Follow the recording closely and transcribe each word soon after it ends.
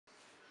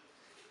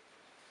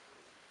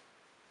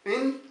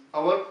In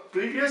our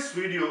previous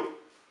video,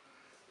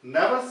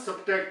 Never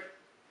Subtract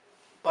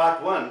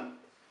Part 1,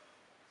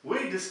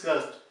 we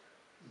discussed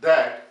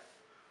that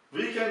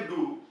we can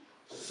do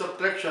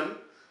subtraction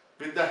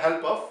with the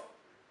help of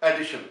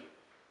addition.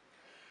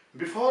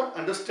 Before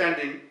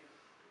understanding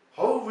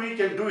how we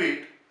can do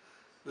it,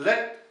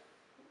 let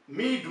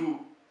me do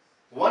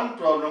one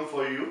problem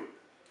for you.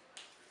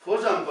 For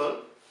example,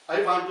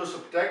 I want to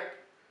subtract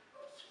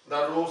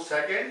the row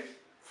second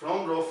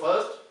from row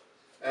first,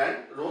 and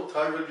row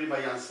third will be my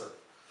answer.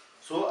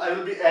 So I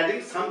will be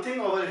adding something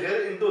over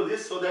here into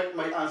this so that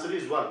my answer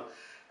is 1.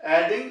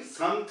 Adding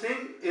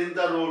something in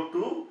the row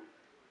 2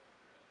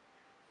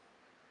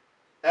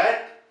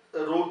 at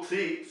row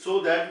 3 so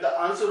that the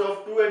answer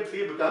of 2 and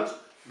 3 becomes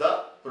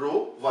the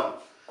row 1.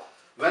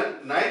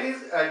 When 9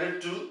 is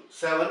added to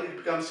 7, it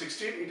becomes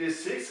 16. It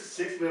is 6.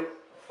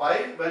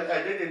 5 when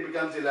added, it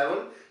becomes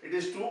 11. It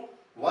is 2.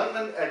 1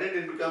 when added,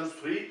 it becomes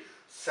 3.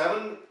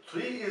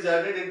 3 is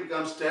added, it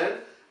becomes 10.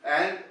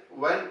 And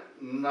when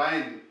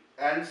 9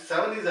 and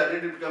 7 is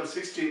added, it becomes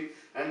 16.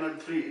 And when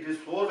 3, it is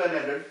 4 when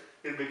added,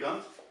 it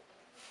becomes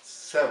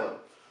 7.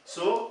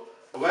 So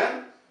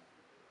when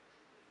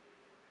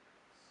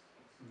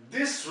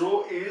this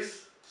row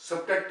is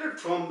subtracted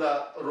from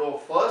the row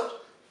first,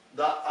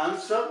 the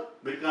answer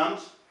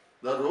becomes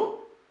the row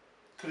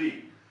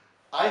 3.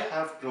 I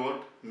have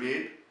not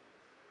made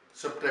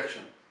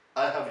subtraction.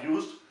 I have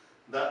used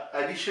the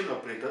addition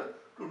operator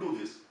to do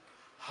this.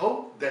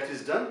 How that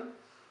is done?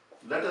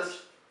 Let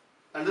us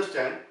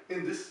understand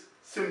in this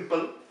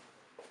simple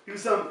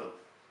example.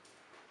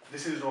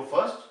 This is row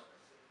first,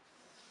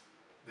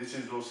 this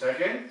is row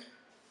second,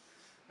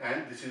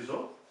 and this is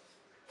row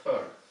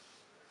third.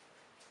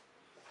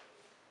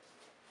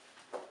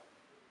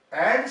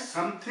 Add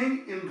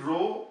something in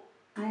row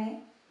 2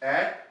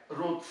 at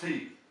row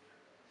 3.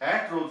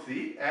 At row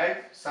 3,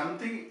 add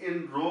something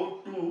in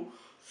row 2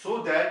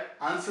 so that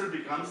answer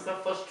becomes the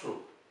first row.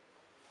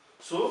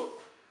 So,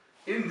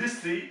 in this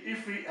 3,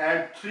 if we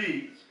add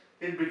 3,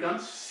 it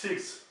becomes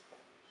 6.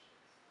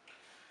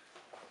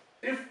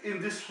 If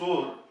in this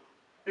 4,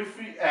 if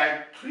we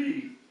add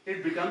 3,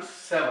 it becomes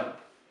 7.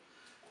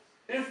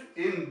 If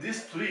in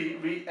this 3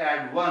 we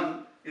add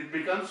 1, it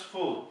becomes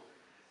 4.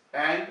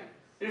 And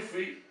if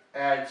we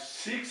add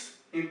 6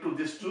 into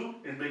this 2,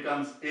 it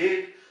becomes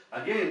 8.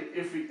 Again,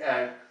 if we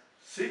add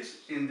 6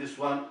 in this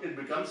 1, it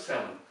becomes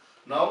 7.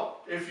 Now,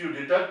 if you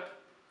deduct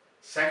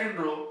second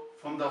row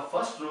from the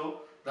first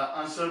row, the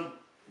answer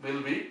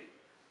will be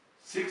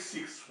 6,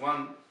 6,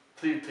 1,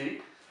 3,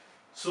 3.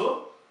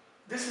 So,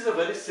 this is a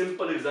very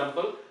simple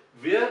example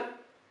where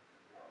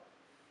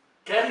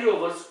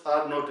carryovers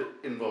are not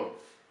involved.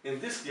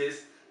 In this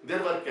case, there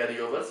were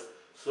carryovers.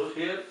 So,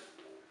 here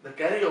the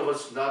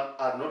carryovers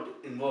are not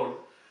involved.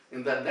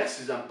 In the next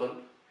example,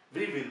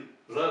 we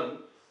will learn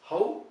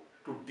how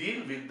to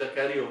deal with the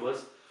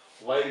carryovers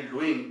while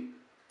doing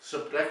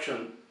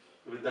subtraction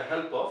with the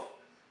help of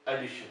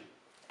addition.